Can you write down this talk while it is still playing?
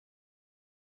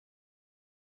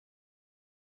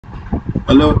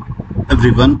Hello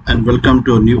everyone and welcome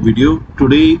to a new video.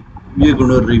 Today we are going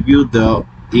to review the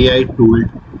AI tool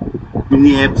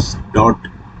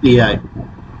Miniapps.ai.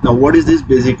 Now what is this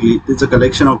basically? It's a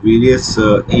collection of various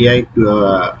AI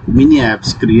mini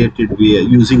apps created via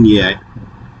using AI.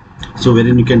 So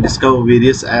wherein you can discover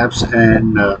various apps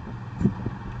and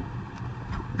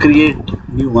create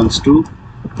new ones too.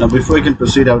 Now before I can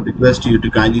proceed, I would request you to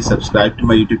kindly subscribe to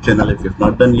my YouTube channel if you have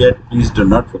not done yet. Please do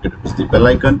not forget to press the bell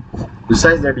icon.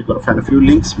 Besides that, you're going to find a few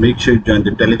links. Make sure you join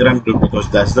the Telegram group because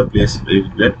that's the place where you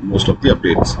get most of the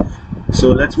updates.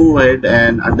 So let's move ahead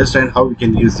and understand how we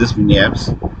can use this mini apps.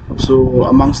 So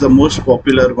amongst the most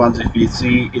popular ones, if we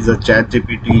see, is a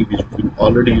ChatGPT, which we've been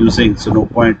already using, so no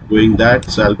point going that.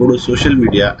 So I'll go to social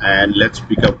media and let's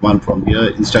pick up one from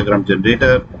here, Instagram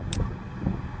generator.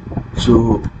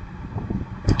 So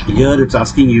here it's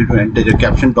asking you to enter your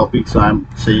caption topic, so I'm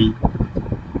saying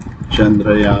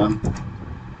Chandrayaan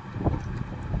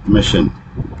mission.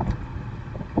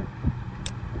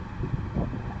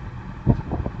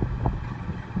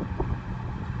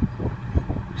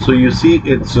 So you see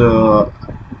it's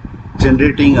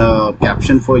generating a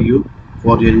caption for you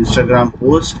for your Instagram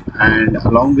post, and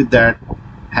along with that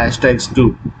hashtags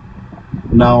too.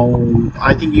 Now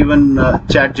I think even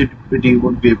ChatGPT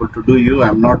would be able to do you.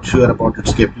 I'm not sure about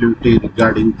its capability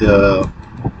regarding the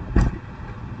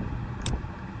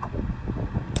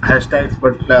hashtags,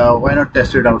 but why not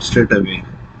test it out straight away?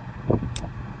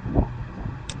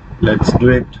 Let's do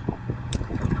it.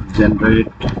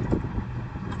 Generate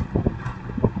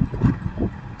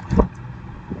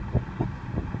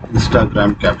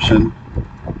Instagram caption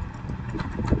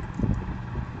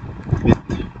with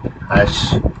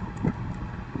hashtags.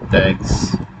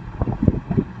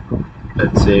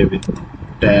 Let's say with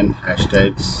 10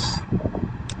 hashtags.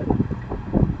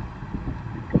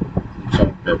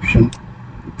 Some caption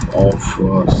of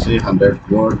say 100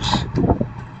 words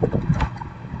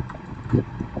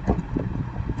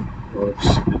with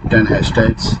 10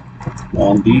 hashtags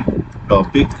on the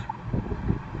topic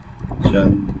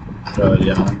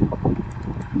Chandrayaan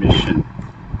mission.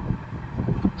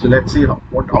 So let's see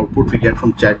what output we get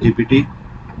from ChatGPT.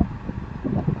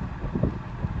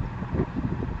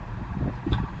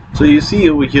 So you see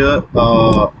over here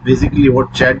basically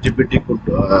what ChatGPT could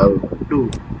do.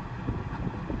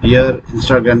 Here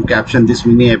Instagram caption this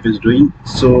mini app is doing.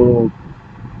 So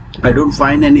I don't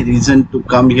find any reason to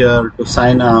come here to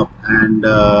sign up and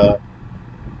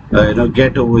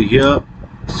get over here.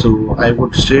 So I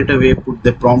would straight away put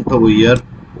the prompt over here.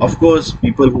 Of course,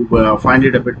 people who find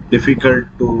it a bit difficult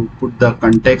to put the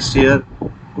context here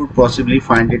could possibly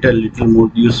find it a little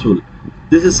more useful.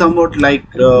 This is somewhat like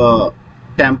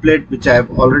template which I have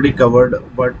already covered,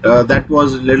 but that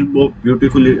was a little more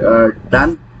beautifully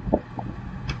done.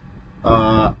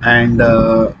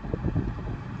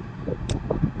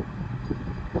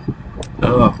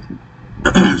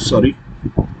 Sorry.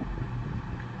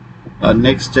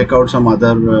 Next, check out some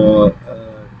other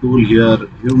tool here.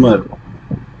 Humor,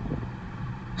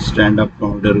 stand-up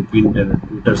comedy, routine,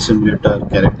 Twitter simulator,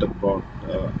 character bot,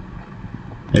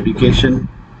 education.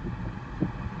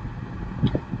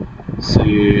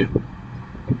 See,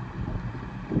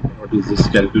 what is this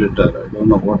calculator? I don't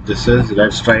know what this is.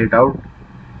 Let's try it out.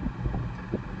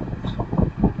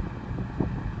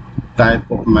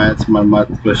 Type of maths. My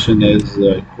math question is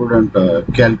couldn't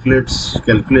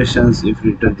calculations. If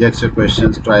it rejects your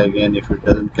questions, try again. If it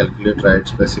doesn't calculate right,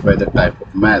 specify the type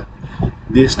of math.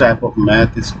 This type of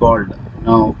math is called.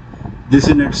 Now this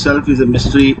in itself is a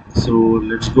mystery, so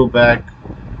let's go back.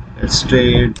 Let's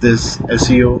try this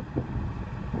SEO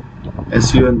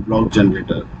and blog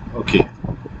generator. Okay,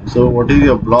 so what is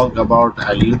your blog about?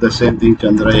 I'll use the same thing,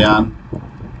 Chandrayaan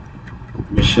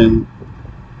mission.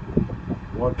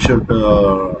 What should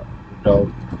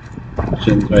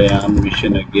Chandrayaan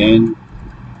mission again?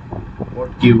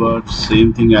 What keywords?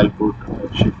 Same thing, I'll put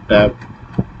shift tab.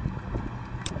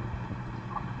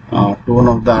 Tone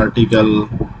of the article,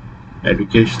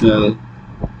 educational.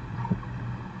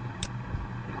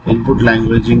 Input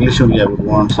language, English only I would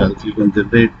want, so I'll click on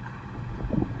generate.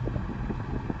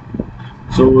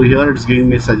 So here it's giving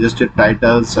me suggested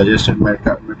titles, suggested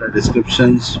meta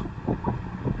descriptions,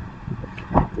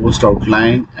 post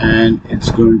outline, and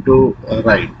it's going to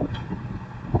write.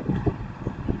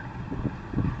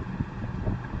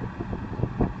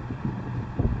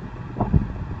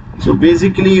 So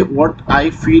basically what I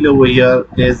feel over here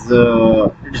is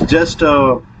it's just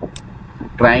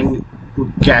trying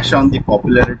to cash on the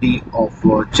popularity of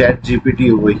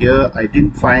ChatGPT over here. I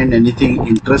didn't find anything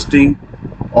interesting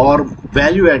or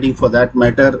value adding for that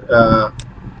matter.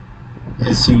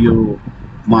 SEO,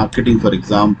 marketing for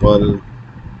example,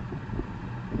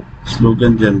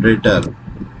 slogan generator.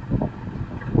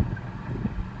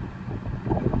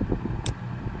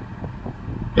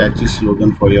 Catchy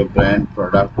slogan for your brand,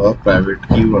 product, or private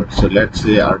keyword. So let's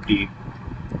say artificial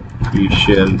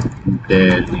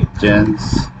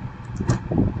intelligence,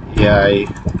 AI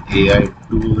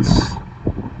tools.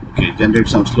 Okay, generate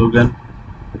some slogan.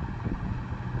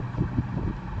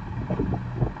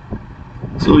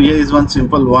 So here is one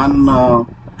simple one.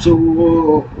 So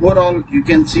overall, you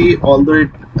can see, although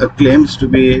it claims to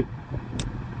be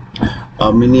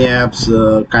a mini apps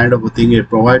kind of a thing, it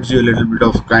provides you a little bit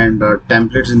of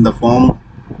templates in the form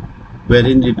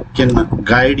wherein it can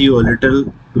guide you a little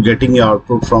to getting your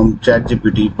output from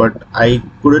ChatGPT. But I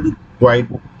couldn't quite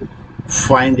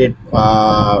find it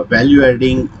value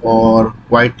adding or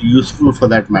quite useful for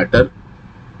that matter.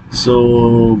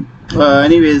 So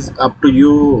anyways, up to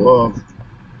you.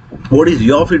 What is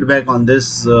your feedback on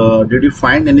this? Did you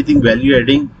find anything value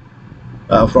adding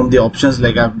from the options?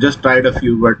 Like, I've just tried a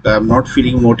few, but I'm not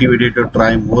feeling motivated to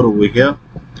try more over here.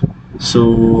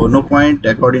 So no point,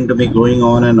 according to me, going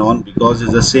on and on, because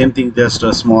it's the same thing, just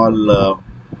a small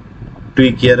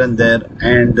tweak here and there,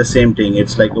 and the same thing.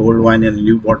 It's like old wine in a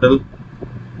new bottle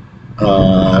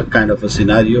kind of a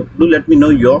scenario. Do let me know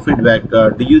your feedback.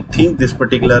 Do you think this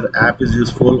particular app is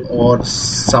useful, or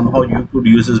somehow you could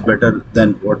use this better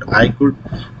than what I could?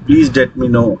 Please let me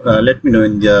know. Let me know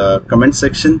in the comment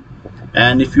section.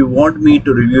 And if you want me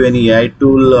to review any AI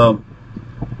tool,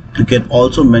 you can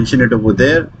also mention it over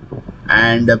there.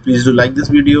 And please do like this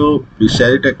video, please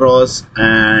share it across,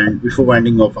 and before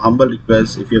winding off, humble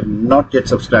request, if you have not yet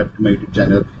subscribed to my YouTube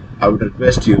channel, I would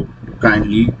request you to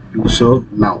kindly do so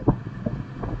now.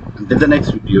 Until the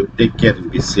next video, take care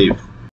and be safe.